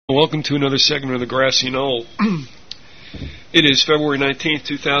Welcome to another segment of the Grassy Knoll. It is February 19th,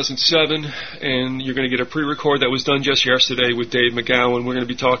 2007, and you're going to get a pre-record that was done just yesterday with Dave McGowan. We're going to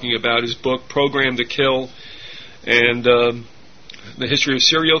be talking about his book, Program to Kill, and the history of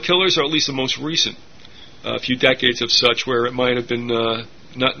serial killers, or at least the most recent few decades of such, where it might have been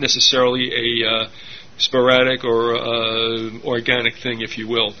not necessarily a sporadic or organic thing, if you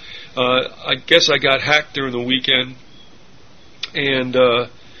will. I guess I got hacked during the weekend, and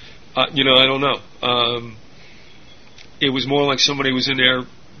I don't know. It was more like somebody was in there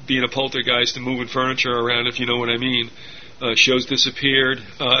being a poltergeist and moving furniture around, if you know what I mean. Shows disappeared.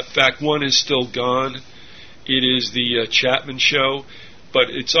 In fact, one is still gone. It is the Chapman show, but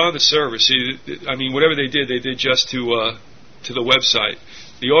it's on the server. See, I mean, whatever they did just to the website.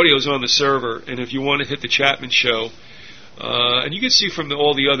 The audio's on the server, and if you want to hit the Chapman show, and you can see from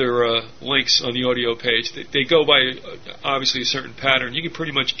all the other links on the audio page, they go by obviously a certain pattern. You can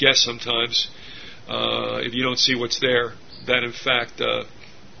pretty much guess sometimes, if you don't see what's there, that in fact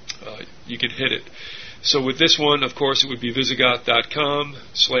you can hit it. So with this one, of course, it would be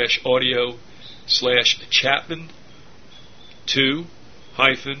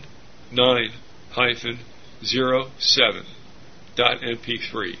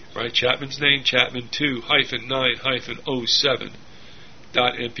right? Chapman's name,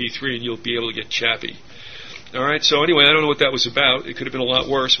 Chapman2-9-07.mp3, and you'll be able to get Chappie. All right, so anyway, I don't know what that was about. It could have been a lot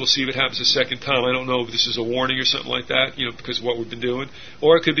worse. We'll see if it happens a second time. I don't know if this is a warning or something like that, because of what we've been doing.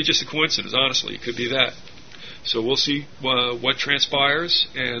 Or it could be just a coincidence, honestly. It could be that. So we'll see what transpires,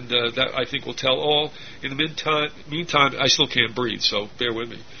 and that, I think, will tell all. In the meantime, I still can't breathe, so bear with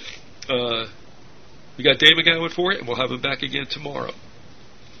me. We got Dave McGowan for it, and we'll have him back again tomorrow.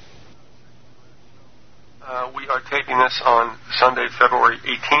 We are taping this on Sunday, February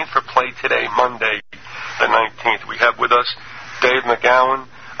 18th for Play Today, Monday, the 19th. We have with us Dave McGowan.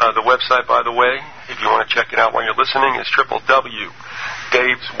 The website, by the way, if you want to check it out while you're listening, is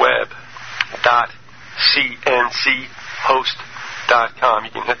www.davesweb.cnchost.com.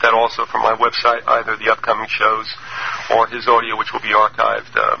 You can hit that also from my website, either the upcoming shows or his audio, which will be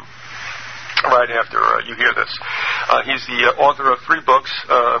archived right after you hear this. He's the author of 3 books,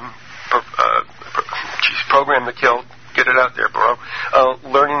 Program to Kill, get it out there, bro,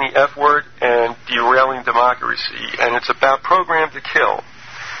 Learning the F Word, and Derailing Democracy. And it's about Program to Kill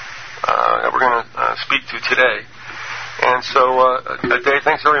that we're going to speak to today. And so, Dave,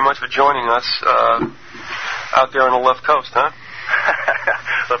 thanks very much for joining us out there on the left coast, huh?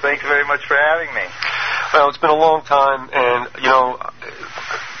 Well, thanks very much for having me. Well, it's been a long time, and,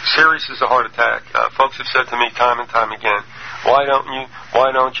 serious as a heart attack. Folks have said to me time and time again, why don't you?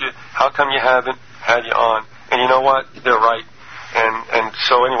 Why don't you? How come you haven't had you on? And you know what? They're right. And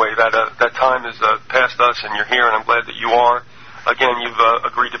so anyway, that time is past us, and you're here, and I'm glad that you are. Again, you've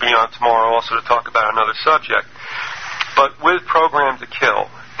agreed to be on tomorrow also to talk about another subject. But with Program to Kill,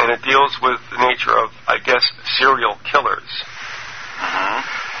 and it deals with the nature of, I guess, serial killers. Mm-hmm.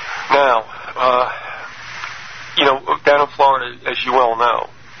 Now, down in Florida, as you well know,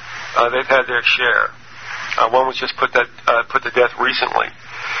 they've had their share. One was just put to death recently.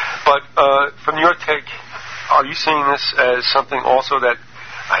 But from your take, are you seeing this as something also that,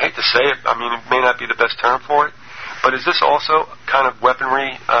 I hate to say it, I mean, it may not be the best term for it, but is this also kind of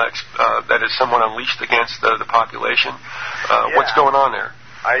weaponry that is somewhat unleashed against the population? Yeah. What's going on there?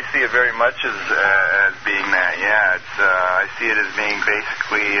 I see it very much as being that, yeah. I see it as being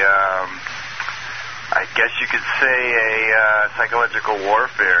basically, I guess you could say, a psychological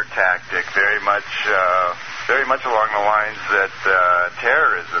warfare tactic, very much along the lines that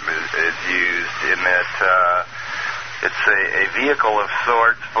terrorism is used, in that it's a vehicle of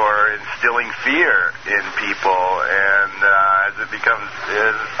sorts for instilling fear in people, and as it's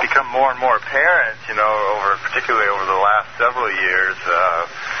become more and more apparent, particularly over the last several years,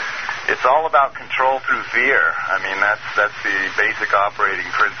 it's all about control through fear. I mean, that's the basic operating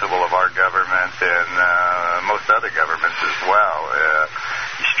principle of our government and most other governments as well.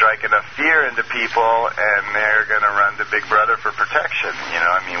 You strike enough fear into people, and they're going to run to Big Brother for protection.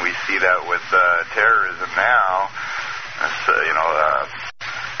 We see that with terrorism now.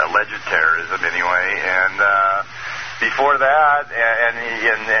 Alleged terrorism anyway, and before that,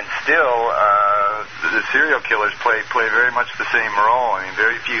 and still, the serial killers play very much the same role. I mean,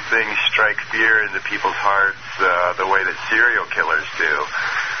 very few things strike fear into people's hearts the way that serial killers do.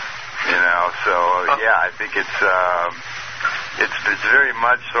 I think it's very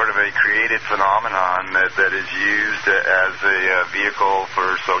much sort of a created phenomenon that is used as a vehicle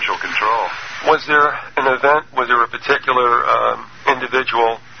for social control. Was there an event, was there a particular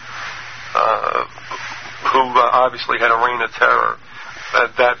individual who obviously had a reign of terror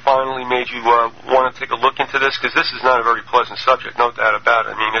that finally made you want to take a look into this? Because this is not a very pleasant subject, no doubt about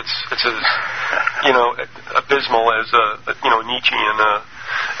it. I mean, it's as abysmal as a Nietzschean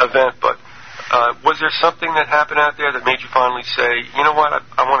event. But was there something that happened out there that made you finally say, you know what,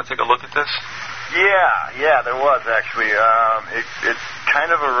 I want to take a look at this? Yeah, there was actually. It kind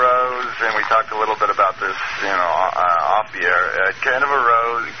of arose, and we talked a little bit about this, off the air. It kind of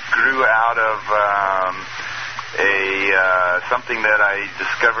grew out of something that I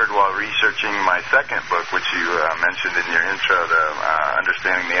discovered while researching my second book, which you mentioned in your intro, the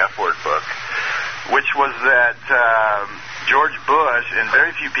Understanding the F-Word book, which was that George Bush, and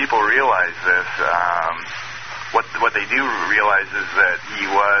very few people realize this. What they do realize is that he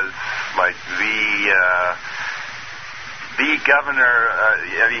was like the governor.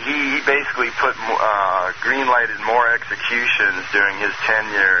 He basically green-lighted more executions during his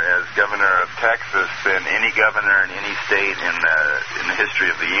tenure as governor of Texas than any governor in any state in the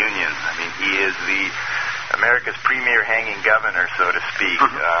history of the Union. I mean, he is America's premier hanging governor, so to speak.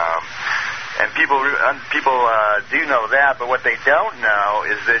 And people do know that, but what they don't know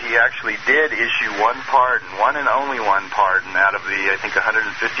is that he actually did issue one and only one pardon out of the, I think,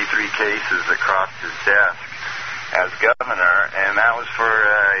 153 cases that crossed his desk as governor, and that was for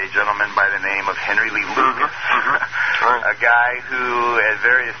a gentleman by the name of Henry Lee Lucas, a guy who at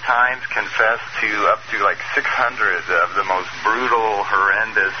various times confessed to up to like 600 of the most brutal,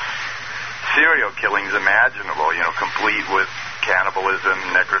 horrendous serial killings imaginable, complete with cannibalism,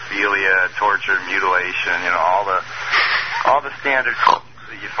 necrophilia, torture, mutilation, all the standard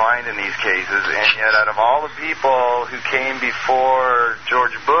that you find in these cases. And yet, out of all the people who came before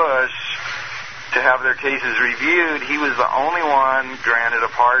George Bush to have their cases reviewed, he was the only one granted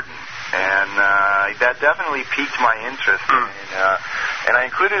a pardon. And that definitely piqued my interest. And I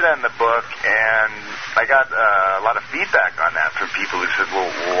included that in the book, and I got a lot of feedback on that from people who said,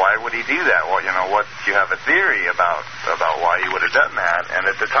 well, why would he do that? Well, what, do you have a theory about why he would have done that? And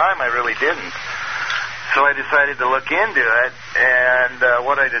at the time, I really didn't. So I decided to look into it, and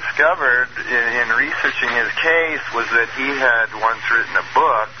what I discovered in researching his case was that he had once written a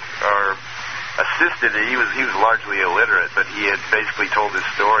book, or assisted it. He was largely illiterate, but he had basically told his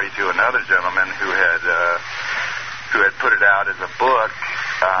story to another gentleman who had put it out as a book,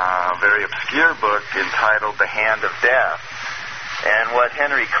 a very obscure book entitled The Hand of Death. And what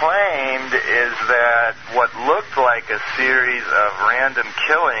Henry claimed is that what looked like a series of random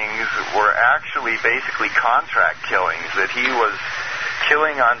killings were actually basically contract killings, that he was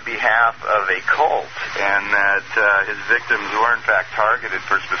killing on behalf of a cult, and that his victims were in fact targeted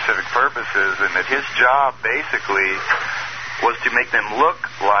for specific purposes, and that his job basically was to make them look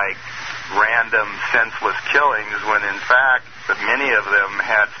like random, senseless killings when in fact many of them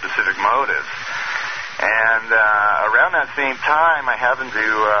had specific motives. And around that same time, I happened to,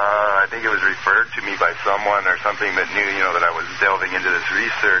 I think it was referred to me by someone or something that knew, that I was delving into this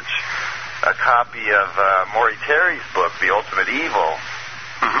research, a copy of Maury Terry's book, The Ultimate Evil,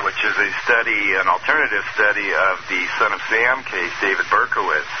 which is an alternative study of the Son of Sam case, David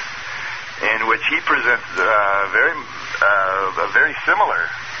Berkowitz, in which he presents a very similar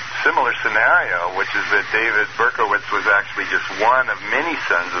scenario, which is that David Berkowitz was actually just one of many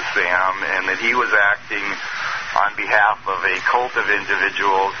sons of Sam, and that he was acting on behalf of a cult of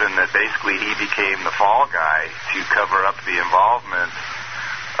individuals, and that basically he became the fall guy to cover up the involvement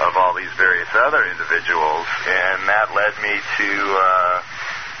of all these various other individuals. And that led me to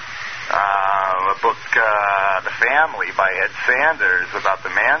a book, The Family, by Ed Sanders, about the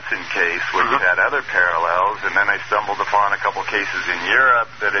Manson case, which had other parallels. And then I stumbled upon a couple cases in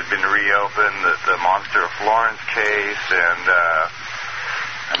Europe that had been reopened, the Monster of Florence case, and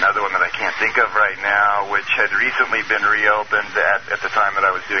another one that I can't think of right now, which had recently been reopened at the time that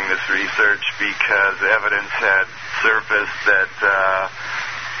I was doing this research, because evidence had surfaced that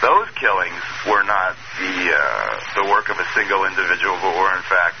those killings were not the work of a single individual, but were in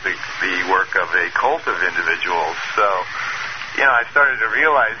fact the work of a cult of individuals. So, I started to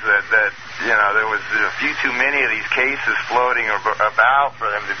realize that there was a few too many of these cases floating about for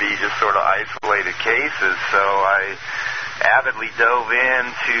them to be just sort of isolated cases. So I avidly dove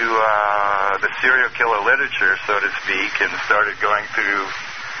into the serial killer literature, so to speak, and started going through,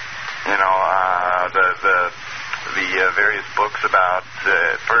 the various books about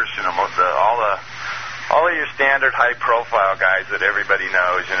first, all of your standard high-profile guys that everybody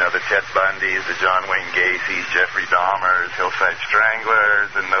knows, the Ted Bundys, the John Wayne Gacy's, Jeffrey Dahmers, Hillside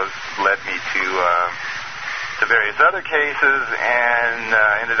Stranglers, and those led me to various other cases, and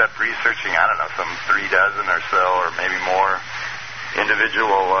ended up researching, some 36 or so, or maybe more,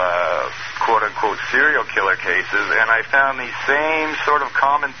 individual quote-unquote serial killer cases, and I found these same sort of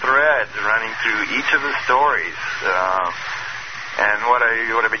common threads running through each of the stories. And what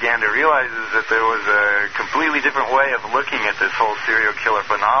I began to realize is that there was a completely different way of looking at this whole serial killer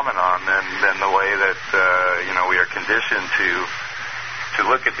phenomenon than the way that we are conditioned to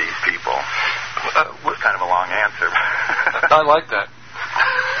look at these people. It's kind of a long answer. I like that.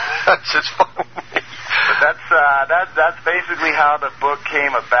 That's just fun. But that's basically how the book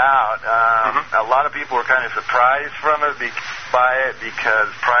came about. A lot of people were kind of surprised by it because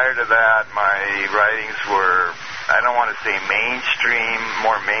prior to that, my writings were, I don't want to say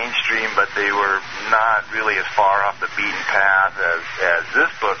more mainstream, but they were not really as far off the beaten path as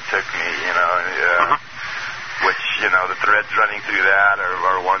this book took me, which, the threads running through that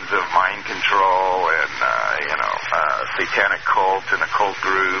are ones of mind control and, satanic cults and occult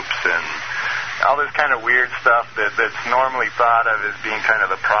groups and all this kind of weird stuff that's normally thought of as being kind of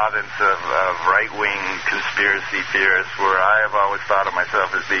the province of right-wing conspiracy theorists, where I have always thought of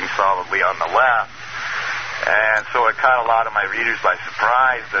myself as being solidly on the left. And so it caught a lot of my readers by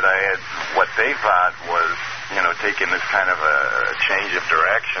surprise that I had what they thought was, taking this kind of a change of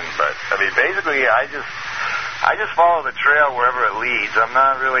direction. But, basically, I just follow the trail wherever it leads. I'm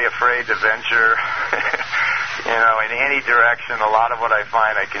not really afraid to venture, in any direction. A lot of what I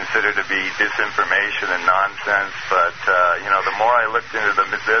find I consider to be disinformation and nonsense. But, the more I looked into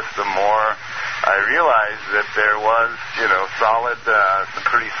this, the more I realized that there was, some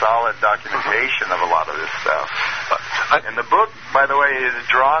pretty solid documentation of a lot of this stuff. And the book, by the way, is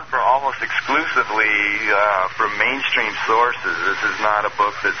drawn from almost exclusively from mainstream sources. This is not a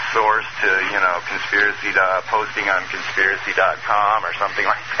book that's sourced to, posting on conspiracy.com or something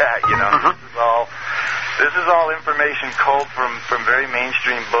like that. This is all information culled from very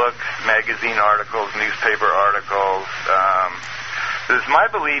mainstream books, magazine articles, newspaper articles. It's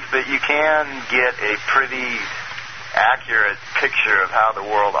my belief that you can get a pretty accurate picture of how the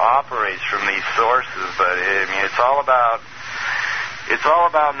world operates from these sources, but it's all about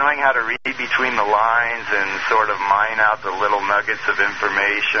knowing how to read between the lines and sort of mine out the little nuggets of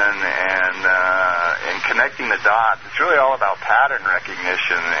information and connecting the dots. It's really all about pattern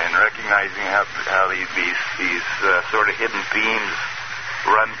recognition and recognizing how these sort of hidden themes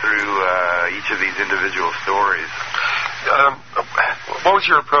run through each of these individual stories. What was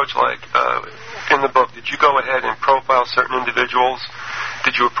your approach like in the book? Did you go ahead and profile certain individuals?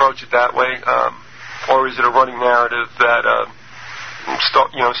 Did you approach it that way, or is it a running narrative that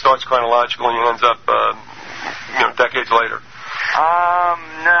starts chronologically and ends up decades later?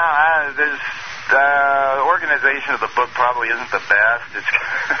 No, the organization of the book probably isn't the best. It's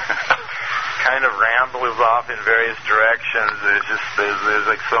kind of rambles off in various directions. There's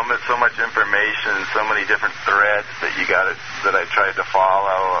like so much information, so many different threads that I tried to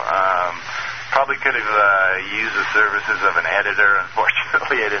follow. Probably could have used the services of an editor.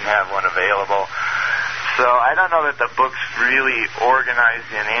 Unfortunately, I didn't have one available. So I don't know that the book's really organized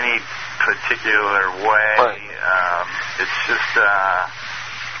in any particular way. Right. It's just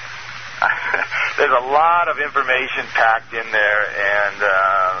there's a lot of information packed in there, and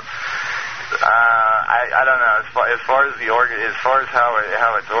I don't know. As far as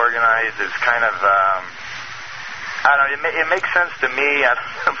how it's organized, it's kind of I don't know. It makes sense to me. I don't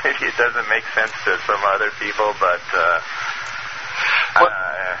know, maybe it doesn't make sense to some other people, but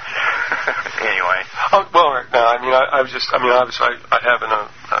anyway. Oh, well, no. Obviously, I haven't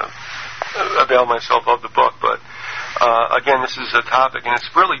availed myself of the book, but again, this is a topic, and it's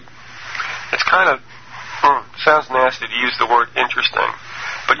kind of sounds nasty to use the word interesting,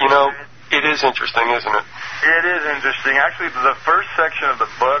 but it is interesting, isn't it? It is interesting. Actually, the first section of the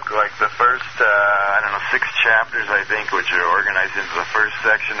book, like the first, 6 chapters, I think, which are organized into the first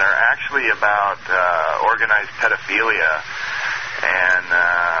section, are actually about organized pedophilia and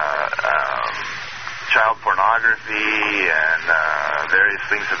child pornography and various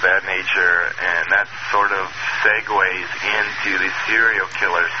things of that nature, and that sort of segues into the serial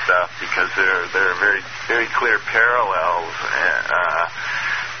killer stuff because there are very, very clear parallels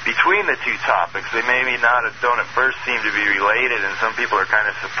between the two topics. They maybe don't at first seem to be related, and some people are kind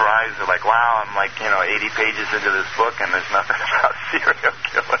of surprised. They're like, wow, I'm 80 pages into this book and there's nothing about serial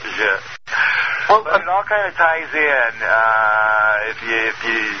killers yet. Well, but it all kind of ties in if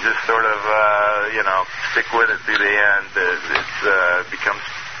you just sort of stick with it through the end. It becomes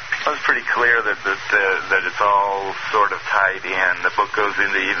pretty clear that it's all sort of tied in. The book goes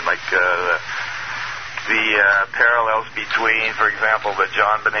into even the parallels between, for example, the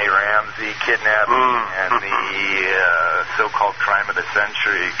John Benet Ramsey kidnapping and the so-called crime of the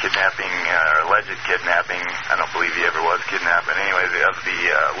century kidnapping, alleged kidnapping. I don't believe he ever was kidnapped, but anyway, of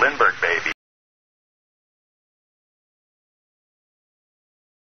the Lindbergh baby.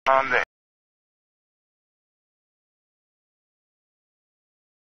 On the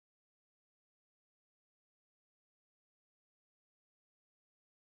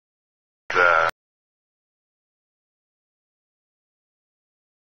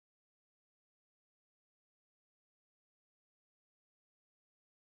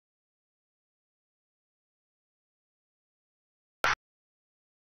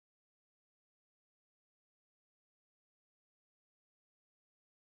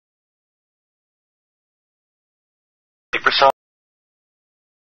Microsoft.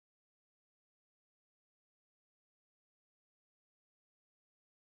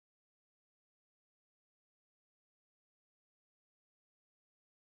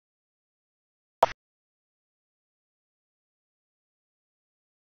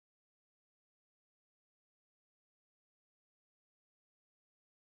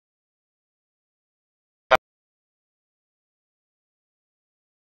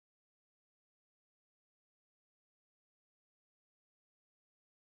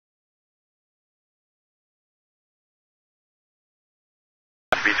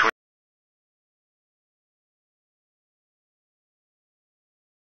 Between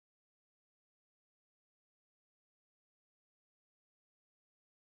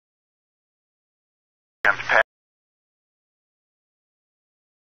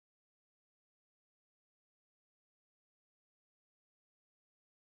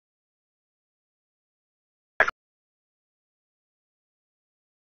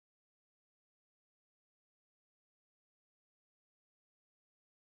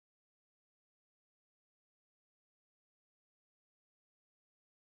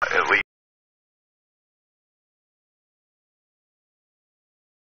at least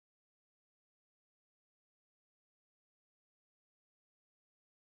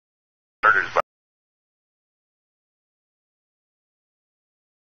murders by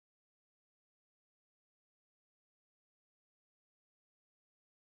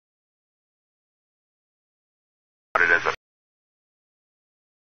it as a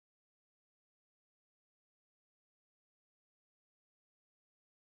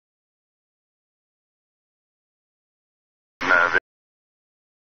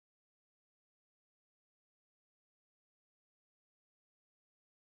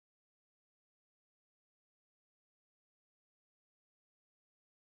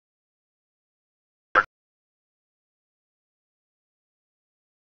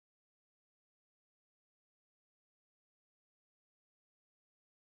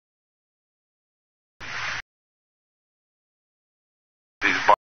these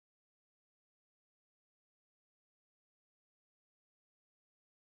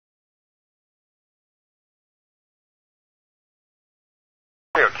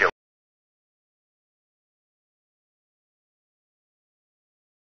serial killers.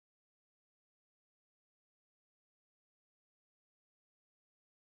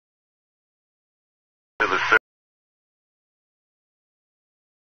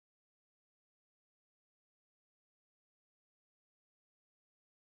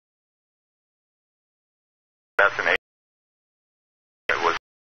 Assassination. It was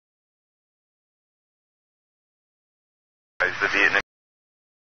the Vietnam.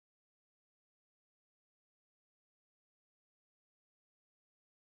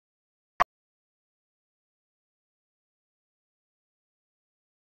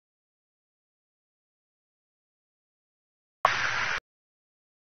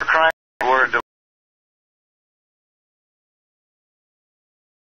 Crime were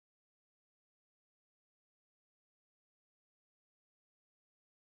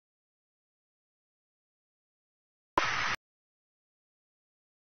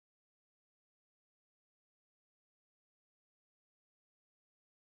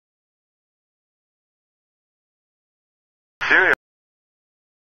serial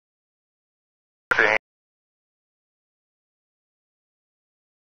thing.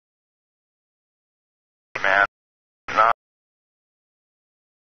 Man, not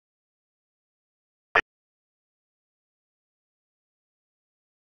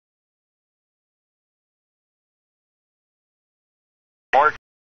more.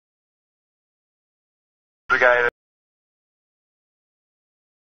 The guy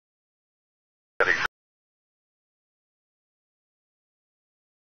that exists.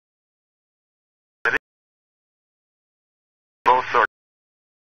 Both sorts.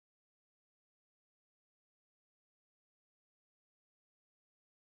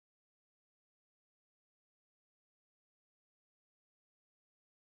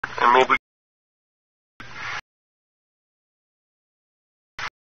 maybe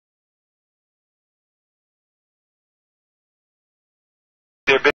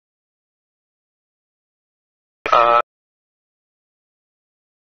they're big,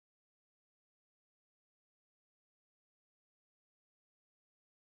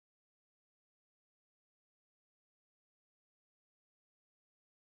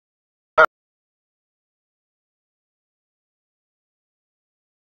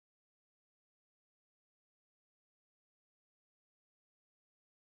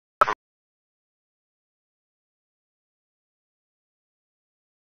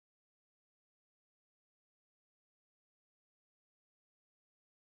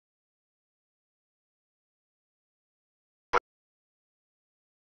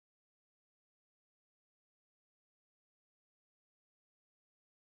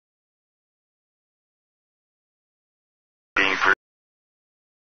 being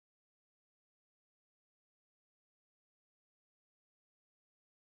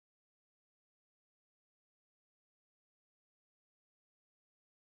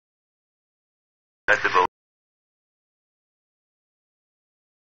perceptible.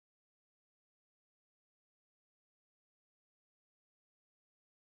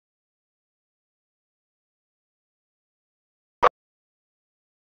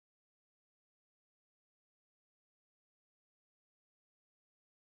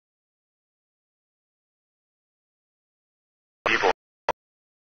 People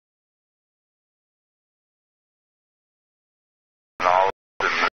and all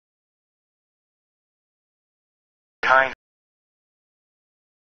and kind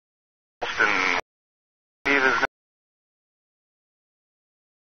and even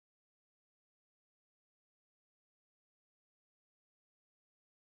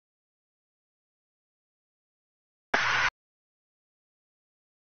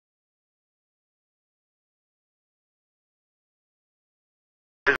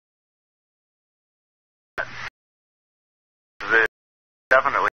the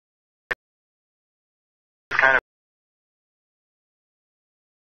definitely kind of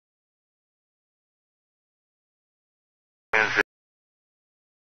means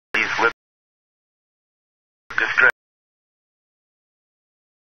these lip distress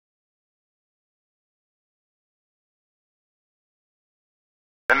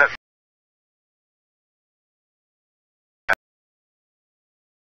and that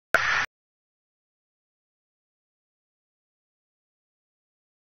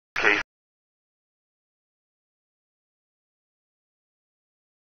case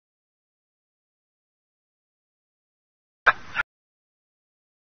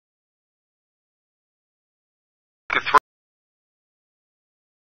gets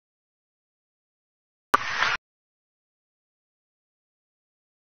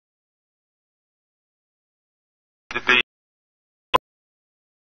to be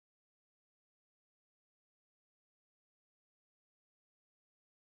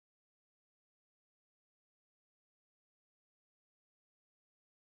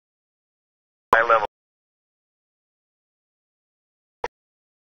high level.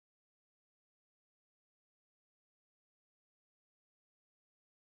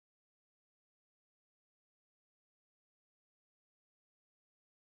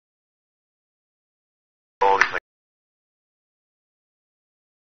 All these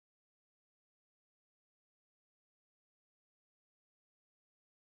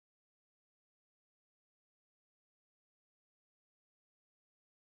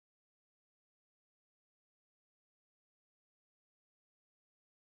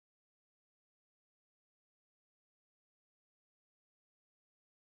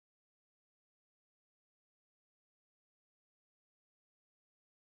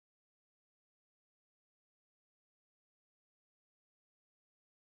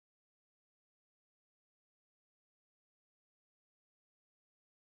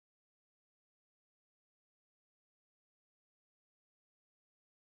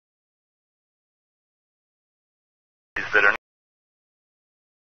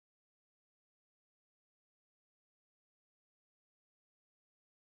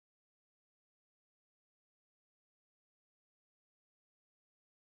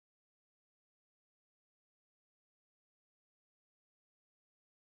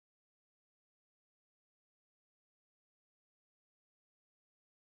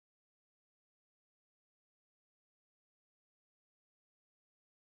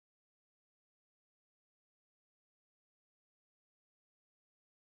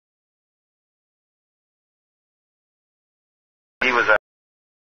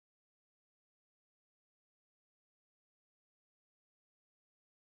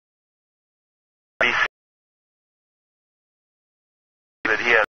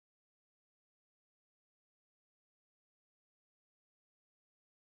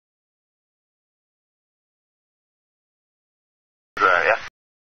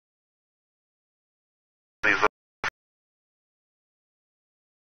these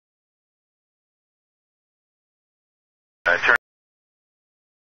turn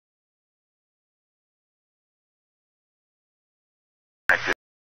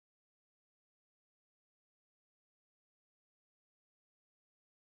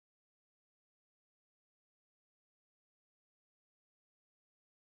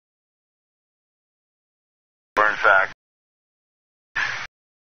in fact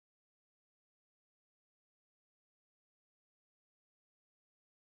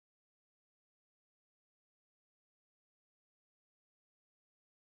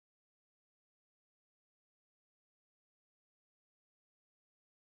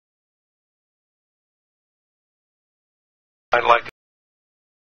I like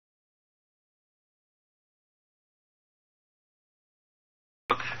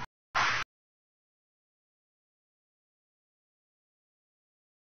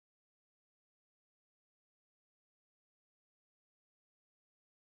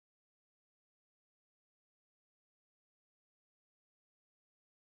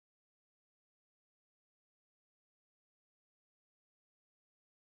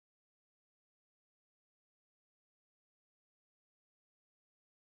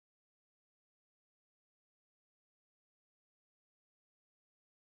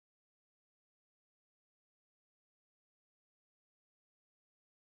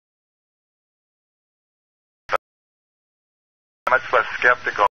much less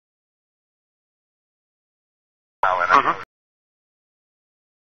skeptical now, and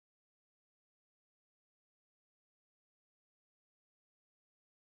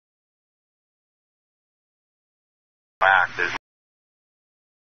act is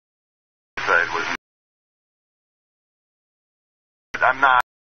it was. I'm not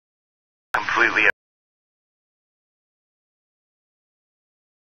completely.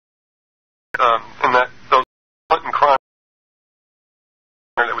 and that those Clinton crime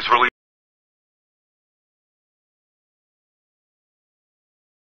that was released.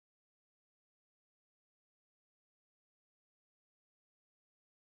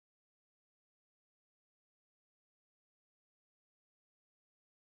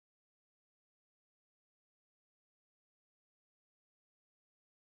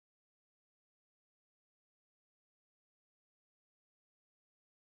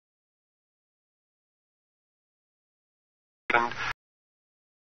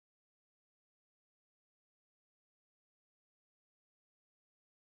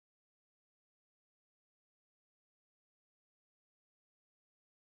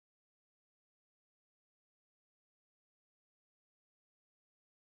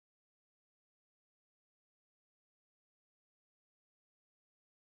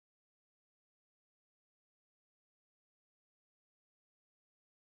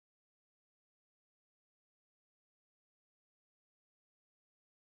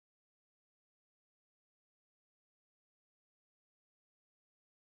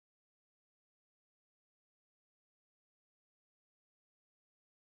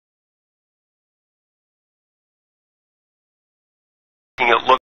 And it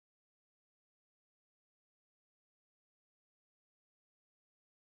looked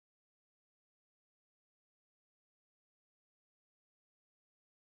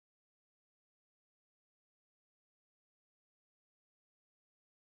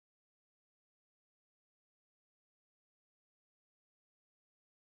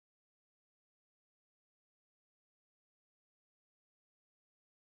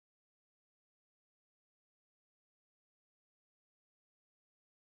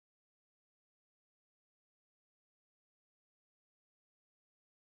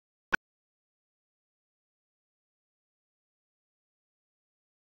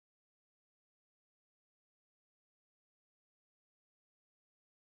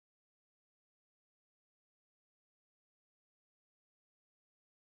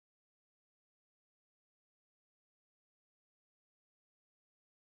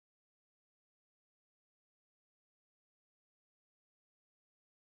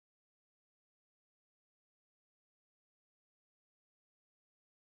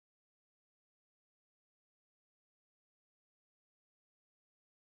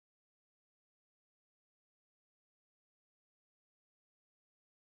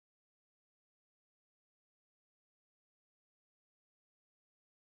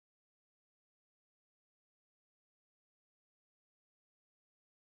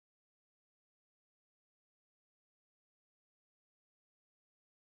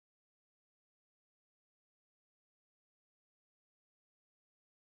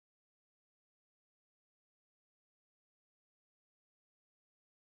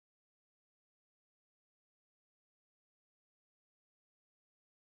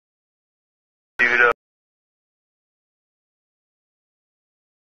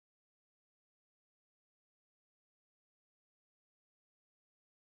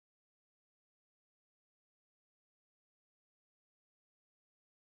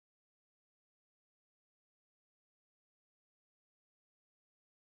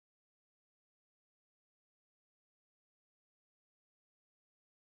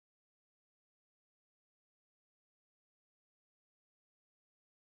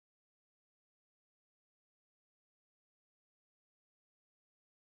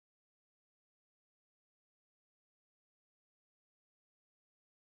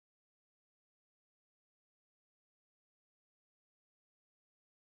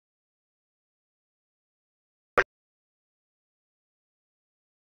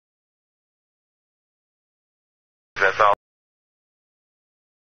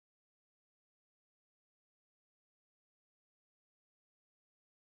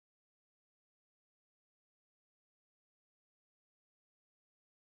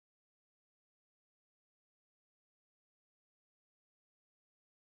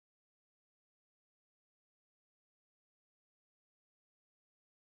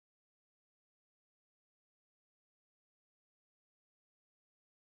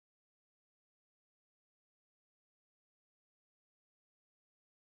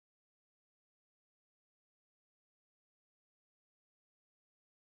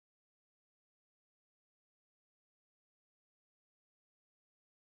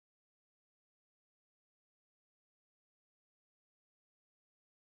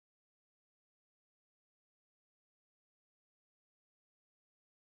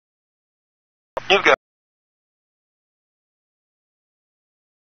You've got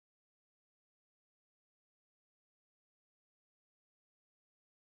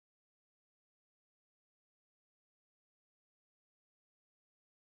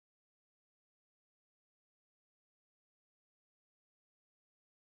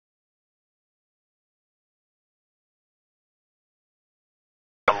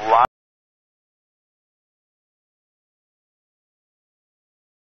a lot.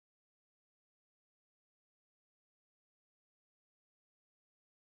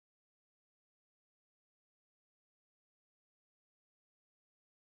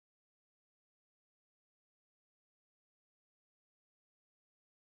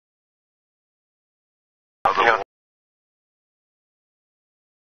 Yeah.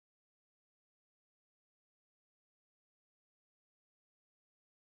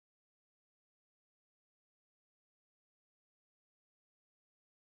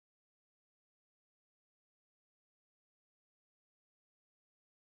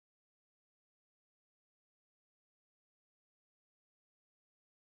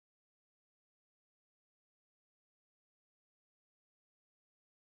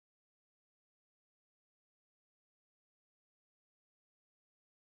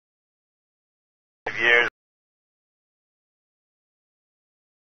 Years.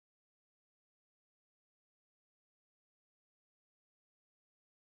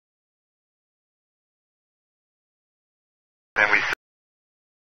 And we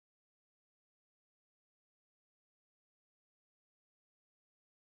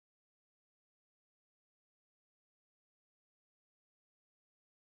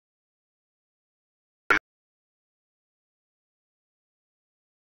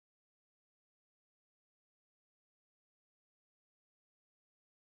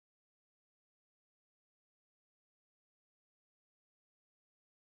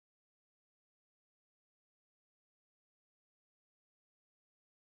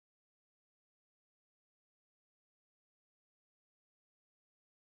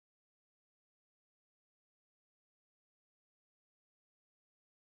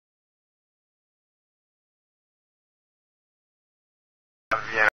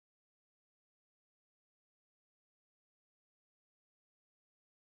you know,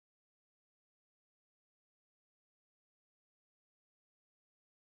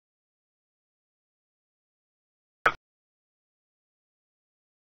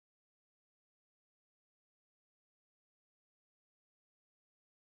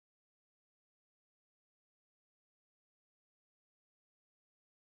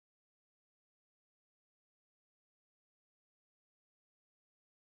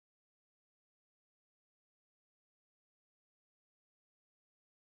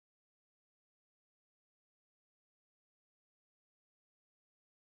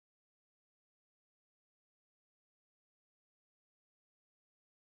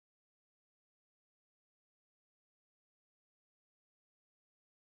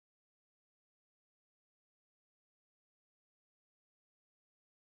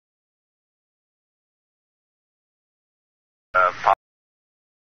 uh,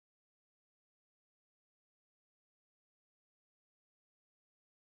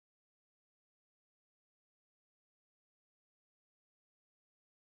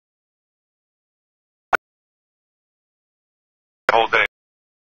 whole day.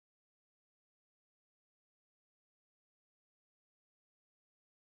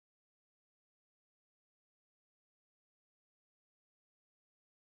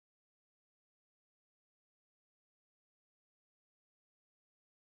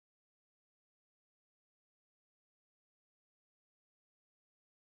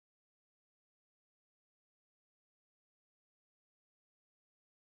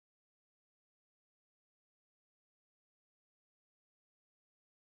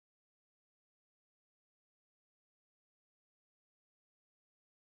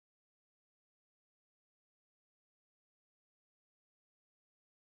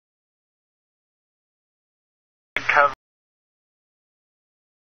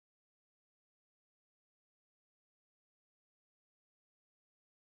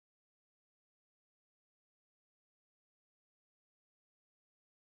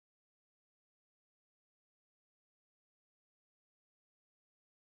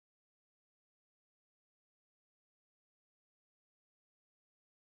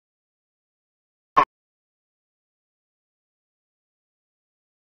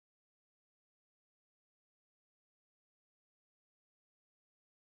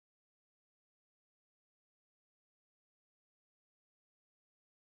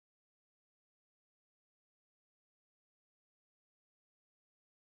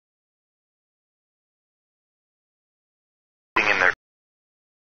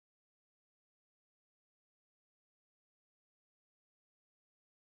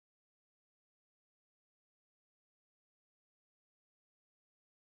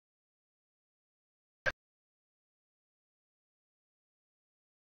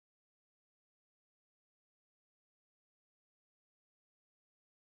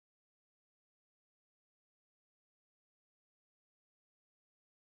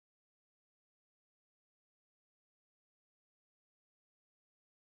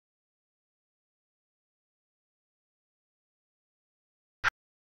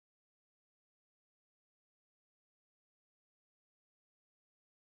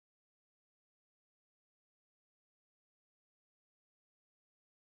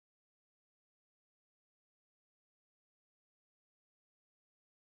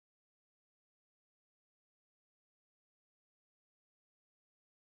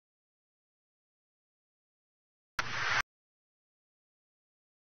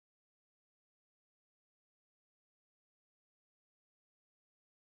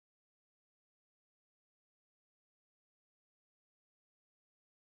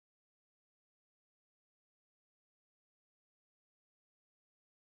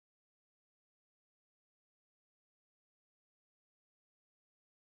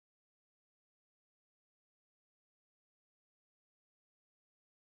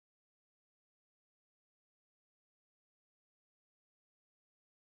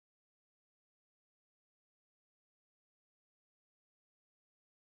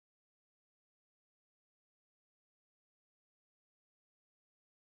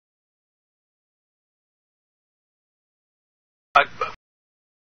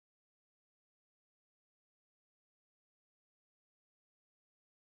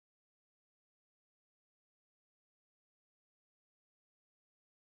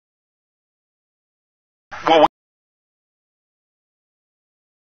 Well,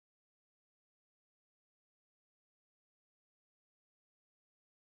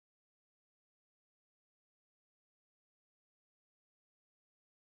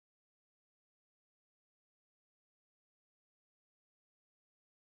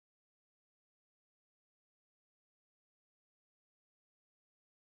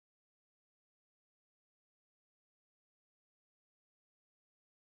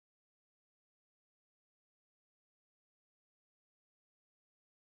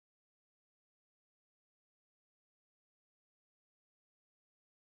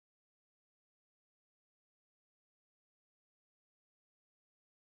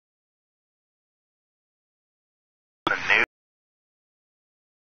 the news.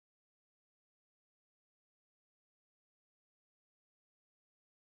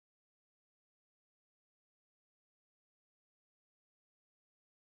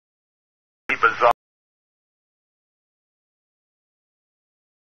 Bizarre.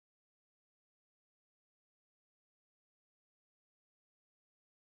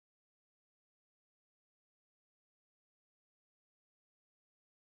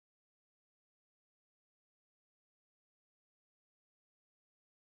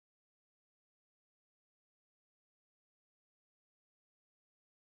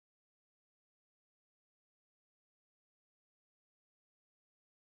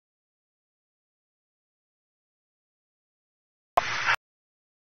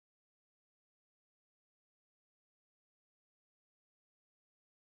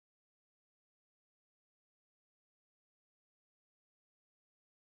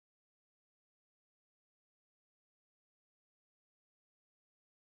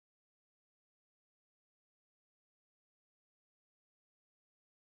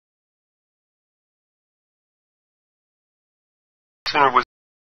 Was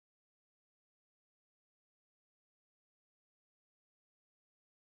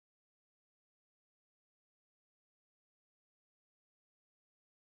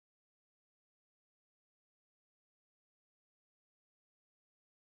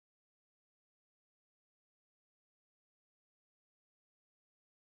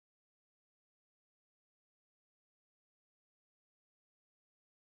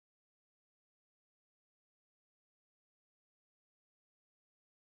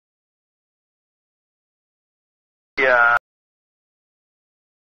yeah.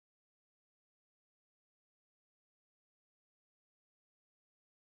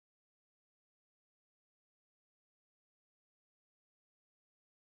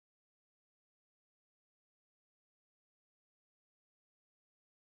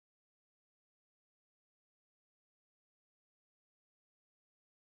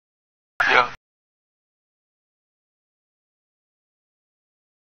 Yeah.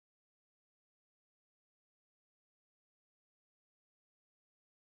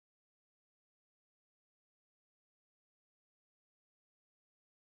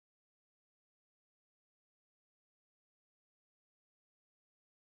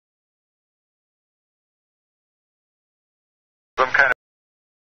 Some kind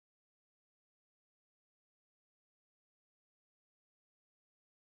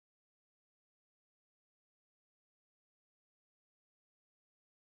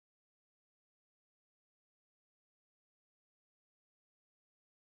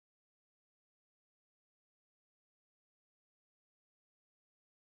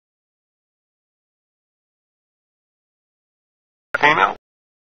of email.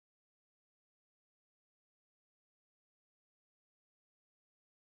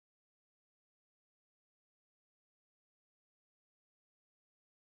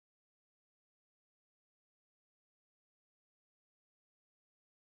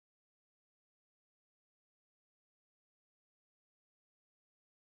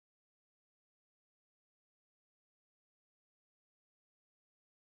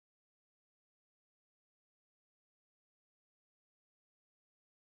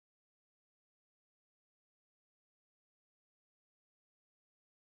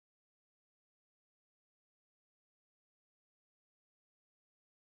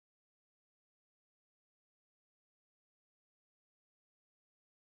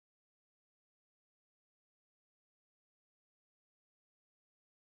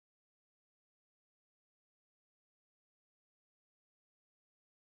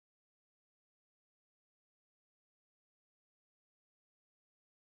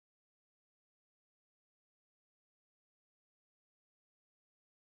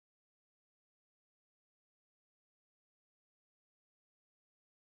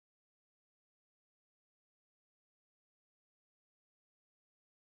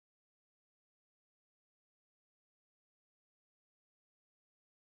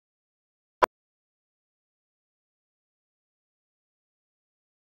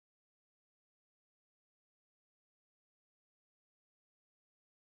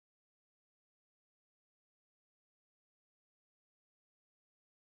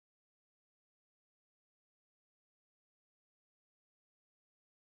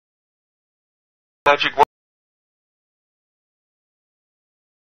 magic word?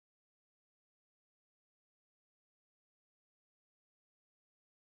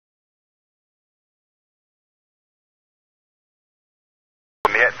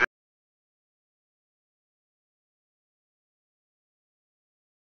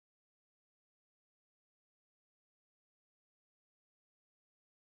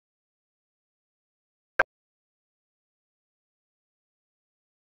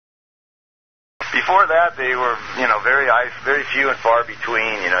 Before that, they were, very few and far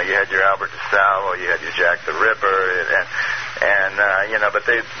between. You had your Albert DeSalvo, you had your Jack the Ripper, but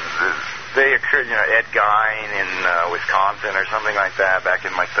they occurred, Ed Gein in Wisconsin or something like that back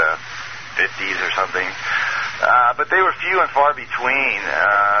in like the 50s or something. But they were few and far between.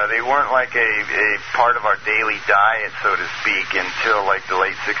 They weren't like a part of our daily diet, so to speak, until like the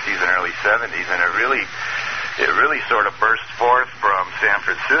late 60s and early 70s, and it really sort of burst forth from San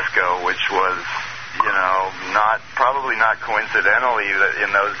Francisco, which was, probably not coincidentally,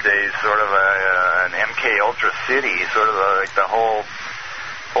 in those days, sort of an MK Ultra city, sort of like the whole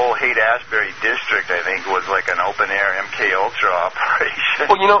Haight-Ashbury district, I think, was like an open-air MK Ultra operation.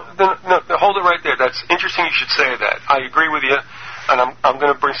 Well, hold it right there. That's interesting you should say that. I agree with you, and I'm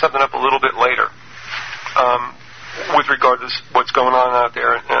going to bring something up a little bit later with regard to what's going on out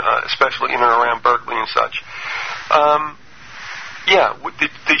there, especially in and around Berkeley and such.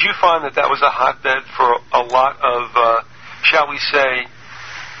 Did you find that was a hotbed for a lot of, shall we say,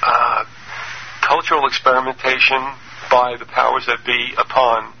 cultural experimentation by the powers that be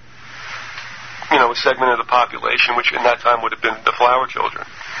upon, a segment of the population, which in that time would have been the flower children?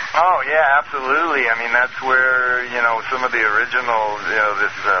 Oh, yeah, absolutely. I mean, that's where, some of the original,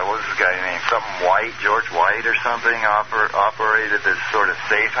 what was this guy named? Something White, George White or something, operated this sort of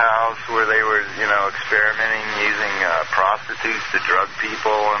safe house where they were, experimenting using prostitutes to drug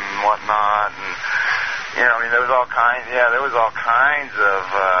people and whatnot. And, there was all kinds of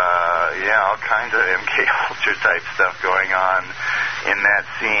MK Ultra type stuff going on in that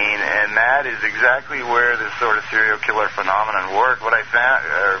scene, and that is exactly where this sort of serial killer phenomenon worked. What I found,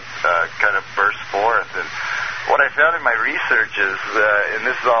 kind of burst forth, and what I found in my research is, and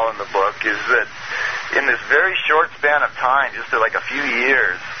this is all in the book, is that in this very short span of time, just like a few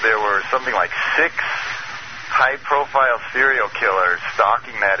years, there were something like 6 high-profile serial killers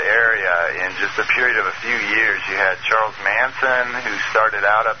stalking that area in just a period of a few years. You had Charles Manson, who started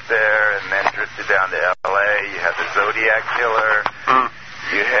out up there and then drifted down to L.A. You had the Zodiac Killer.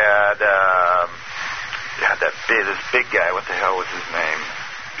 You had this big guy. What the hell was his name?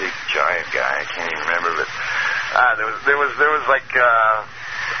 Big giant guy. I can't even remember. But there was like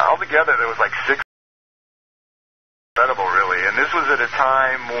altogether there was like 6. Incredible, really. And this was at a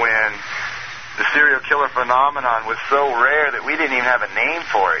time when the serial killer phenomenon was so rare that we didn't even have a name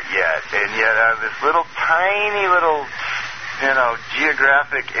for it yet. And yet out of this tiny little,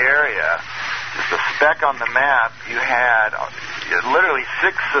 geographic area, just a speck on the map, you had literally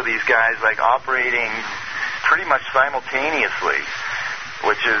 6 of these guys like operating pretty much simultaneously,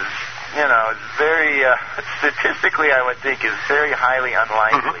 which is, it's very, statistically I would think is very highly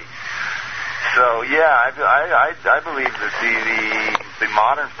unlikely. So yeah, I believe that the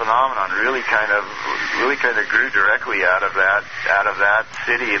modern phenomenon really kind of grew directly out of that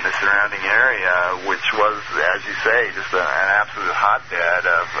city and the surrounding area, which was, as you say, just an absolute hotbed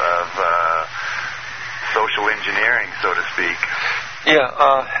of social engineering, so to speak. Yeah,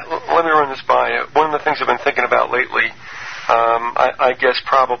 let me run this by you. One of the things I've been thinking about lately, I guess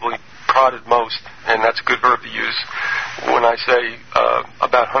probably prodded most, and that's a good verb to use when I say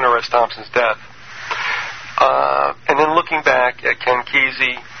about Hunter S. Thompson's death. And then looking back at Ken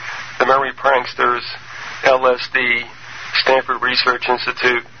Kesey, the Merry Pranksters, LSD, Stanford Research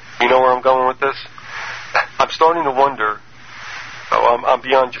Institute, you know where I'm going with this? I'm starting to wonder, I'm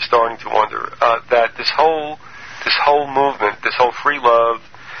beyond just starting to wonder, that this whole movement, this whole free love,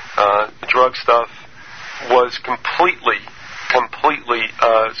 drug stuff, was completely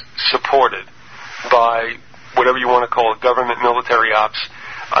supported by whatever you want to call it, government military ops.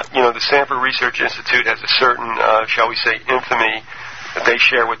 The Stanford Research Institute has a certain, shall we say, infamy that they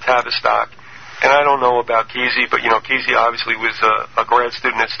share with Tavistock. And I don't know about Kesey, but, Kesey obviously was a grad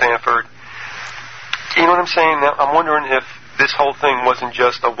student at Stanford. You know what I'm saying? Now, I'm wondering if this whole thing wasn't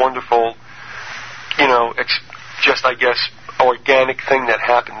just a wonderful, just, I guess, organic thing that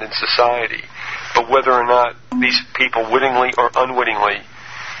happened in society, but whether or not these people wittingly or unwittingly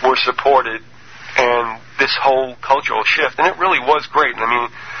were supported, and this whole cultural shift, and it really was great. And I mean,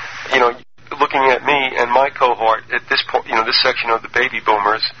 looking at me and my cohort at this point, this section of the baby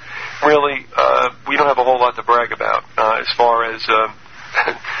boomers, really, we don't have a whole lot to brag about as far as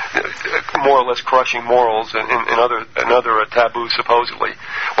more or less crushing morals and other taboos, supposedly,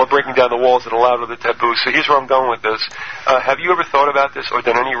 or breaking down the walls that allowed other taboos. So here's where I'm going with this. Have you ever thought about this or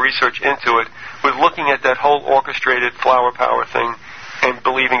done any research into it with looking at that whole orchestrated flower power thing and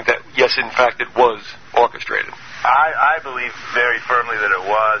believing that, yes, in fact, it was orchestrated? I believe very firmly that it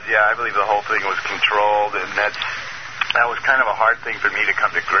was. Yeah, I believe the whole thing was controlled, and that was kind of a hard thing for me to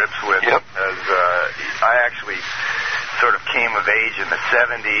come to grips with. Yep. Because I actually sort of came of age in the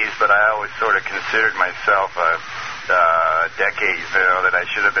 70s, but I always sort of considered myself a decade, that I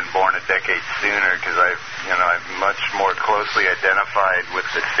should have been born a decade sooner, because I've much more closely identified with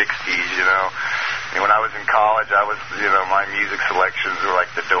the 60s, I mean, when I was in college, my music selections were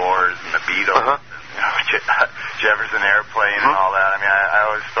like the Doors and the Beatles, Jefferson Airplane and all that. I mean, I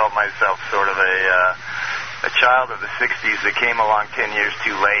always felt myself sort of a child of the 60s that came along 10 years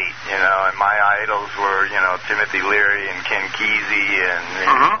too late, and my idols were, Timothy Leary and Ken Kesey and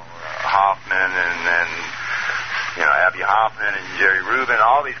Hoffman and Abby Hoffman and Jerry Rubin,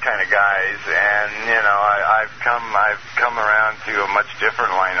 all these kind of guys, and I've come around to a much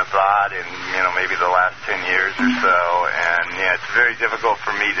different line of thought in maybe the last 10 years or so, and it's very difficult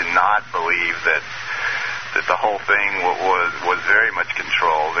for me to not believe that the whole thing was very much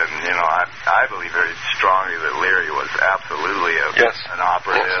controlled, and I believe very strongly that Leary was absolutely an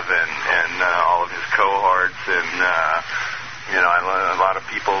operative, and all of his cohorts, and a lot of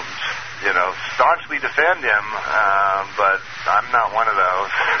people staunchly defend him, but I'm not one of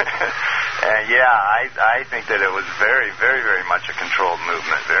those. And I think that it was very, very, very much a controlled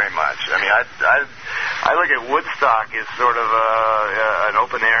movement, very much. I mean, I look at Woodstock as sort of an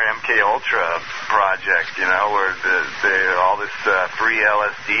open-air MK Ultra project, where all this free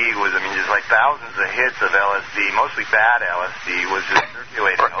LSD was, just like thousands of hits of LSD, mostly bad LSD, was just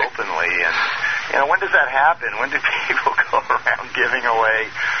circulating openly. And when does that happen? When do people go around giving away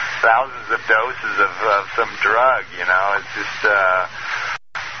thousands of doses of some drug? It's just...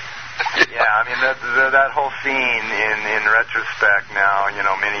 that whole scene in retrospect now,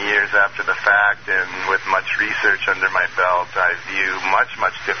 many years after the fact and with much research under my belt, I view much,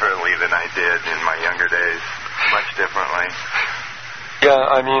 much differently than I did in my younger days. Much differently.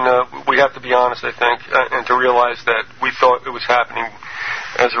 Yeah, we have to be honest, I think, and to realize that we thought it was happening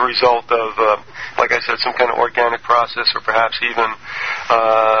as a result of, like I said, some kind of organic process, or perhaps even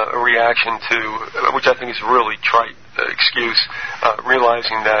a reaction to, which I think is a really trite excuse,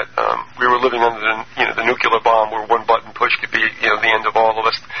 realizing that we were living under the nuclear bomb, where one button push could be the end of all of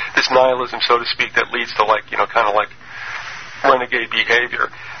us. This nihilism, so to speak, that leads to kind of like renegade behavior.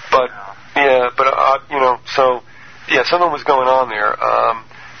 But something was going on there.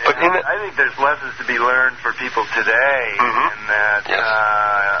 But I think there's lessons to be learned for people today, in that,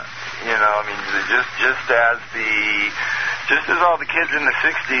 just as all the kids in the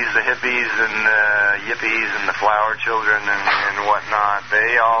 60s, the hippies and the yippies and the flower children and whatnot,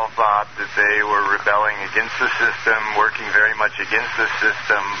 they all thought that they were rebelling against the system, working very much against the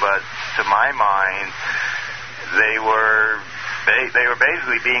system, but to my mind, they were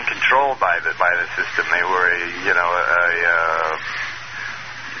basically being controlled by the system. They were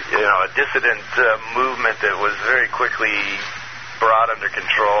a dissident movement that was very quickly brought under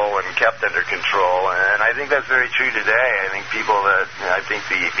control and kept under control, and I think that's very true today. I think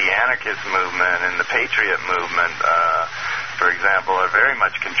the anarchist movement and the patriot movement, for example, are very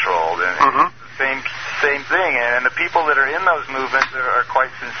much controlled, and same thing. And the people that are in those movements are quite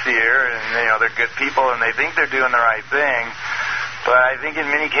sincere, and they're good people, and they think they're doing the right thing. But I think in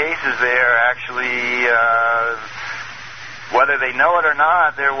many cases they are actually, whether they know it or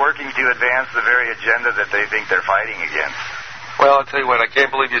not, they're working to advance the very agenda that they think they're fighting against. Well, I'll tell you what, I can't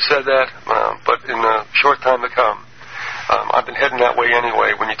believe you said that, but in a short time to come, I've been heading that way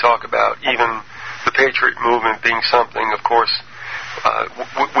anyway. When you talk about even the Patriot movement being something, of course,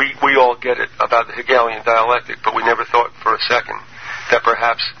 we all get it about the Hegelian dialectic, but we never thought for a second that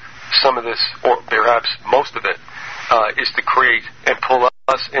perhaps some of this, or perhaps most of it, is to create and pull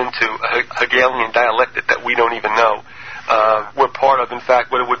us into a Hegelian dialectic that we don't even know we're part of. In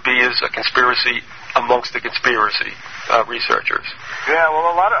fact, what it would be is a conspiracy amongst the conspiracy researchers. Yeah,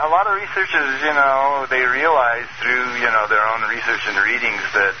 well, a lot of researchers, they realize through, their own research and readings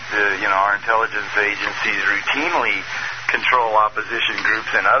that, our intelligence agencies routinely control opposition groups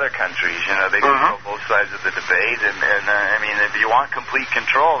in other countries. They control both sides of the debate, and if you want complete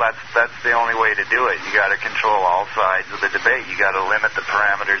control, that's the only way to do it. You got to control all sides of the debate. You got to limit the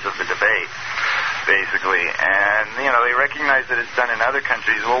parameters of the debate, basically. And they recognize that it's done in other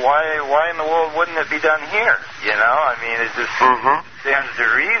countries. Well, why in the world wouldn't it be done here? It just stands to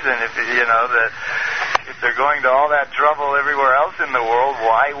reason if they're going to all that trouble everywhere else in the world,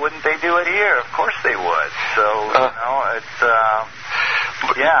 why wouldn't they do it here? Of course they would. So, it's,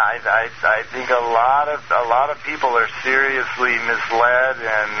 I think a lot of people are seriously misled,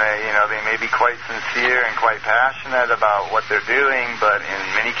 and, they may be quite sincere and quite passionate about what they're doing, but in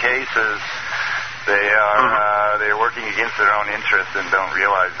many cases, they're working against their own interests and don't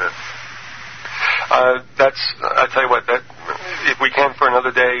realize it. I tell you what, that if we can for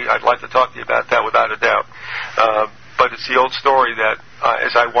another day, I'd like to talk to you about that without a doubt. But it's the old story that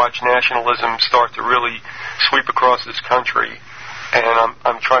as I watch nationalism start to really sweep across this country, and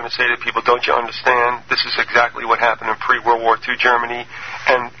I'm trying to say to people, don't you understand? This is exactly what happened in pre-World War II Germany,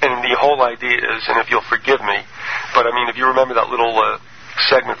 and the whole idea is, and if you'll forgive me, but I mean, if you remember that little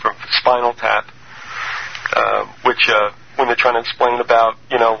segment from Spinal Tap, which when they're trying to explain about,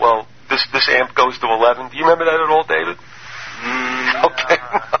 this amp goes to 11. Do you remember that at all, David? Okay.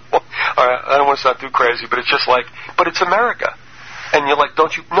 All right. I don't want to sound too crazy, but it's just like, but it's America. And you're like,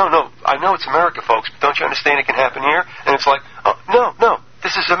 don't you? No, I know it's America, folks, but don't you understand it can happen here? And it's like, oh, no,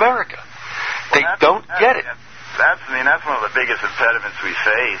 this is America. They don't get it. That's one of the biggest impediments we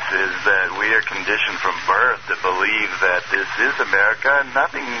face is that we are conditioned from birth to believe that this is America and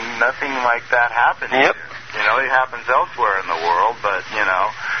nothing like that happens here. It happens elsewhere in the world, but,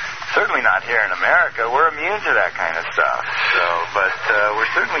 certainly not here in America. We're immune to that kind of stuff. But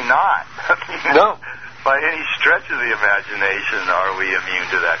we're certainly not. No. By any stretch of the imagination are we immune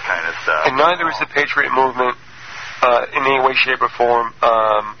to that kind of stuff. And neither is the Patriot movement in any way, shape, or form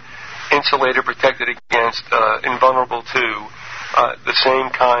insulated, protected against, invulnerable to the same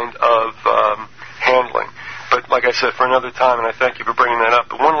kind of handling. But like I said, for another time, and I thank you for bringing that up.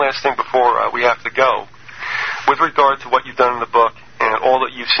 But one last thing before we have to go. With regard to what you've done in the book and all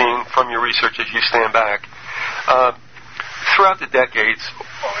that you've seen from your research as you stand back, throughout the decades,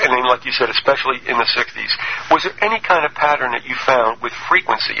 and then, like you said, especially in the 60s, was there any kind of pattern that you found with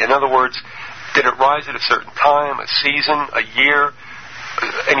frequency? In other words, did it rise at a certain time, a season, a year,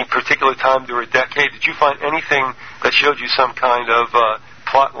 any particular time during a decade? Did you find anything that showed you some kind of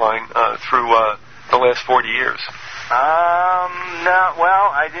plot line through the last 40 years? No, well,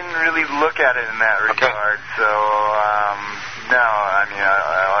 I didn't really look at it in that regard, so, no,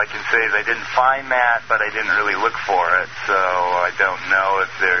 all I can say is I didn't find that, but I didn't really look for it, so I don't know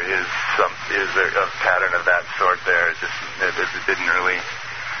if there is a pattern of that sort there. It didn't really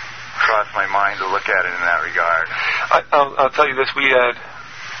cross my mind to look at it in that regard. I'll tell you this, we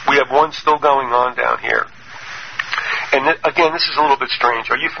have one still going on down here, and again, this is a little bit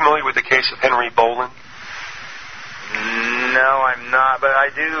strange. Are you familiar with the case of Henry Bolin? No, I'm not, but I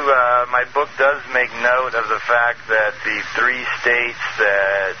do, my book does make note of the fact that the 3 states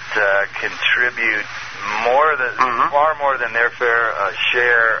that contribute far more than their fair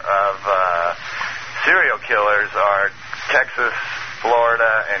share of serial killers are Texas,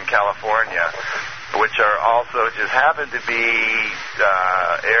 Florida, and California, which are also just happen to be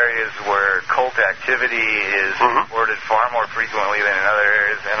areas where cult activity is reported far more frequently than in other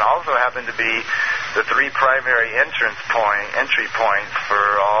areas, and also happen to be the 3 primary entry points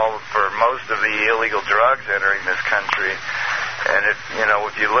for most of the illegal drugs entering this country. And if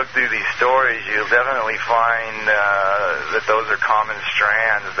you look through these stories, you'll definitely find that those are common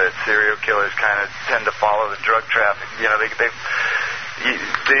strands that serial killers kind of tend to follow the drug traffic.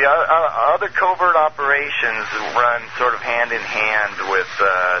 The other covert operations run sort of hand in hand with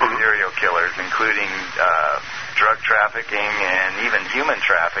serial killers, including drug trafficking and even human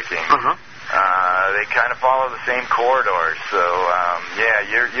trafficking. They kind of follow the same corridors. So,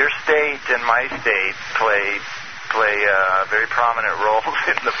 your state and my state play very prominent roles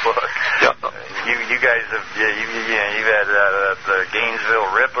in the book. Yep. You guys have you've had the Gainesville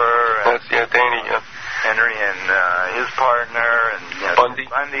Ripper. That's Danny. Yeah. Henry and his partner, and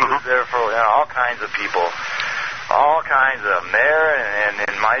Bundy was there for all kinds of people, all kinds of them there, and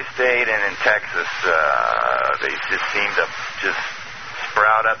in my state and in Texas, they just seem to just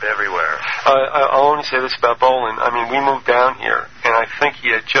sprout up everywhere. I'll only say this about Bolin. I mean, we moved down here, and I think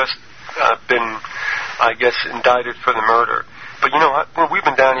he had just been, I guess, indicted for the murder. But we've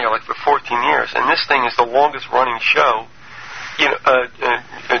been down here like for 14 years, and this thing is the longest running show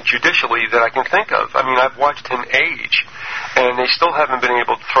judicially that I can think of. I mean, I've watched him age, and they still haven't been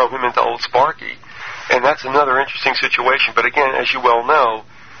able to throw him into Old Sparky, and that's another interesting situation. But again, as you well know,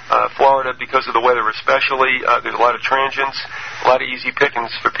 Florida, because of the weather especially, there's a lot of transients, a lot of easy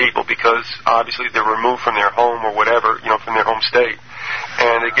pickings for people because obviously they're removed from their home or whatever, from their home state.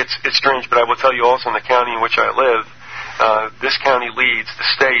 And it's strange, but I will tell you also in the county in which I live, this county leads the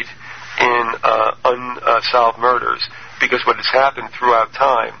state in unsolved murders, because what has happened throughout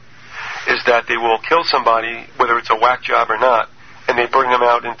time is that they will kill somebody, whether it's a whack job or not, and they bring them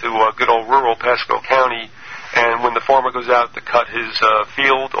out into good old rural Pasco County, and when the farmer goes out to cut his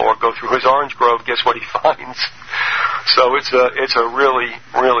field or go through his orange grove, guess what he finds? So it's a really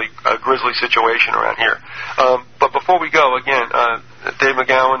grisly situation around here. But before we go, again, Dave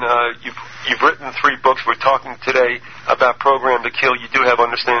McGowan, you've written 3 books. We're talking today about Program to Kill. You do have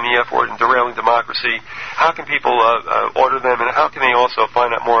Understanding the F Word and Derailing Democracy. How can people order them, and how can they also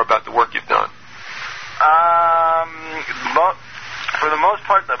find out more about the work you've done? For the most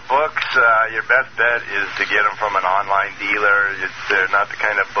part, the books, your best bet is to get them from an online dealer. They're not the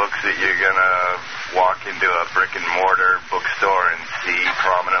kind of books that you're going to walk into a brick-and-mortar bookstore and see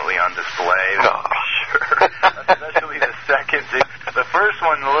prominently on display. No. Sure. Especially the second two. The first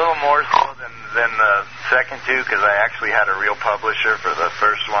one a little more so than the second two, because I actually had a real publisher for the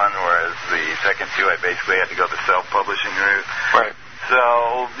first one, whereas the second two I basically had to go the self-publishing route. Right.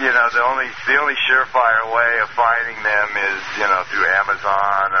 So, the only surefire way of finding them is, through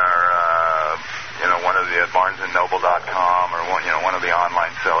Amazon or, one of the BarnesandNoble.com or one of the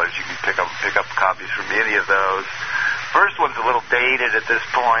online sellers. You can pick up copies from any of those. First one's a little dated at this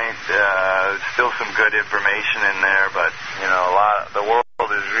point. Still some good information in there, but, the world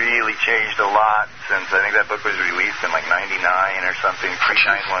has really changed a lot since I think that book was released in like 99 or something,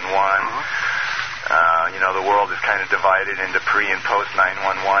 pre-911. The world is kind of divided into pre and post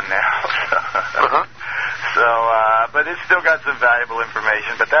 911 now. So, but it's still got some valuable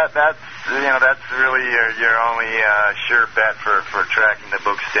information. But that's really your only sure bet for tracking the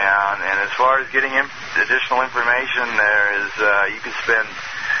books down. And as far as getting additional information, there is you can spend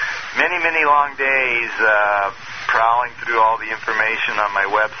many long days prowling through all the information on my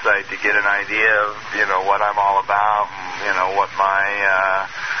website to get an idea of what I'm all about, and what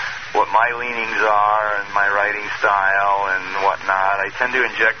my leanings are and my writing style and whatnot. I tend to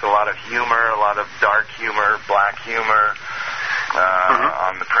inject a lot of humor, a lot of dark humor, black humor,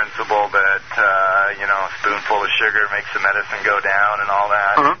 on the principle that, a spoonful of sugar makes the medicine go down and all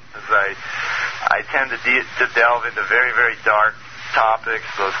that. Because I tend to delve into very, very dark topics,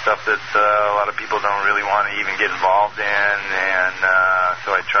 those stuff that a lot of people don't really want to even get involved in, and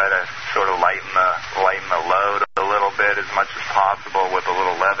so I try to sort of lighten the load a little bit as much as possible with a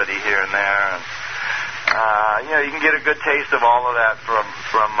little levity here and there. And you can get a good taste of all of that from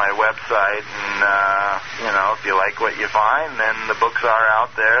my website, and if you like what you find, then the books are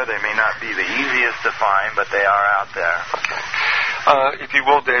out there. They may not be the easiest to find, but they are out there. Okay. If you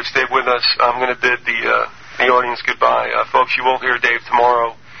will, Dave, stay with us. I'm going to bid the audience goodbye. Folks, you will hear Dave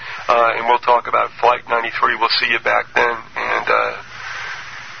tomorrow, and we'll talk about Flight 93. We'll see you back then, and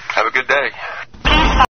have a good day.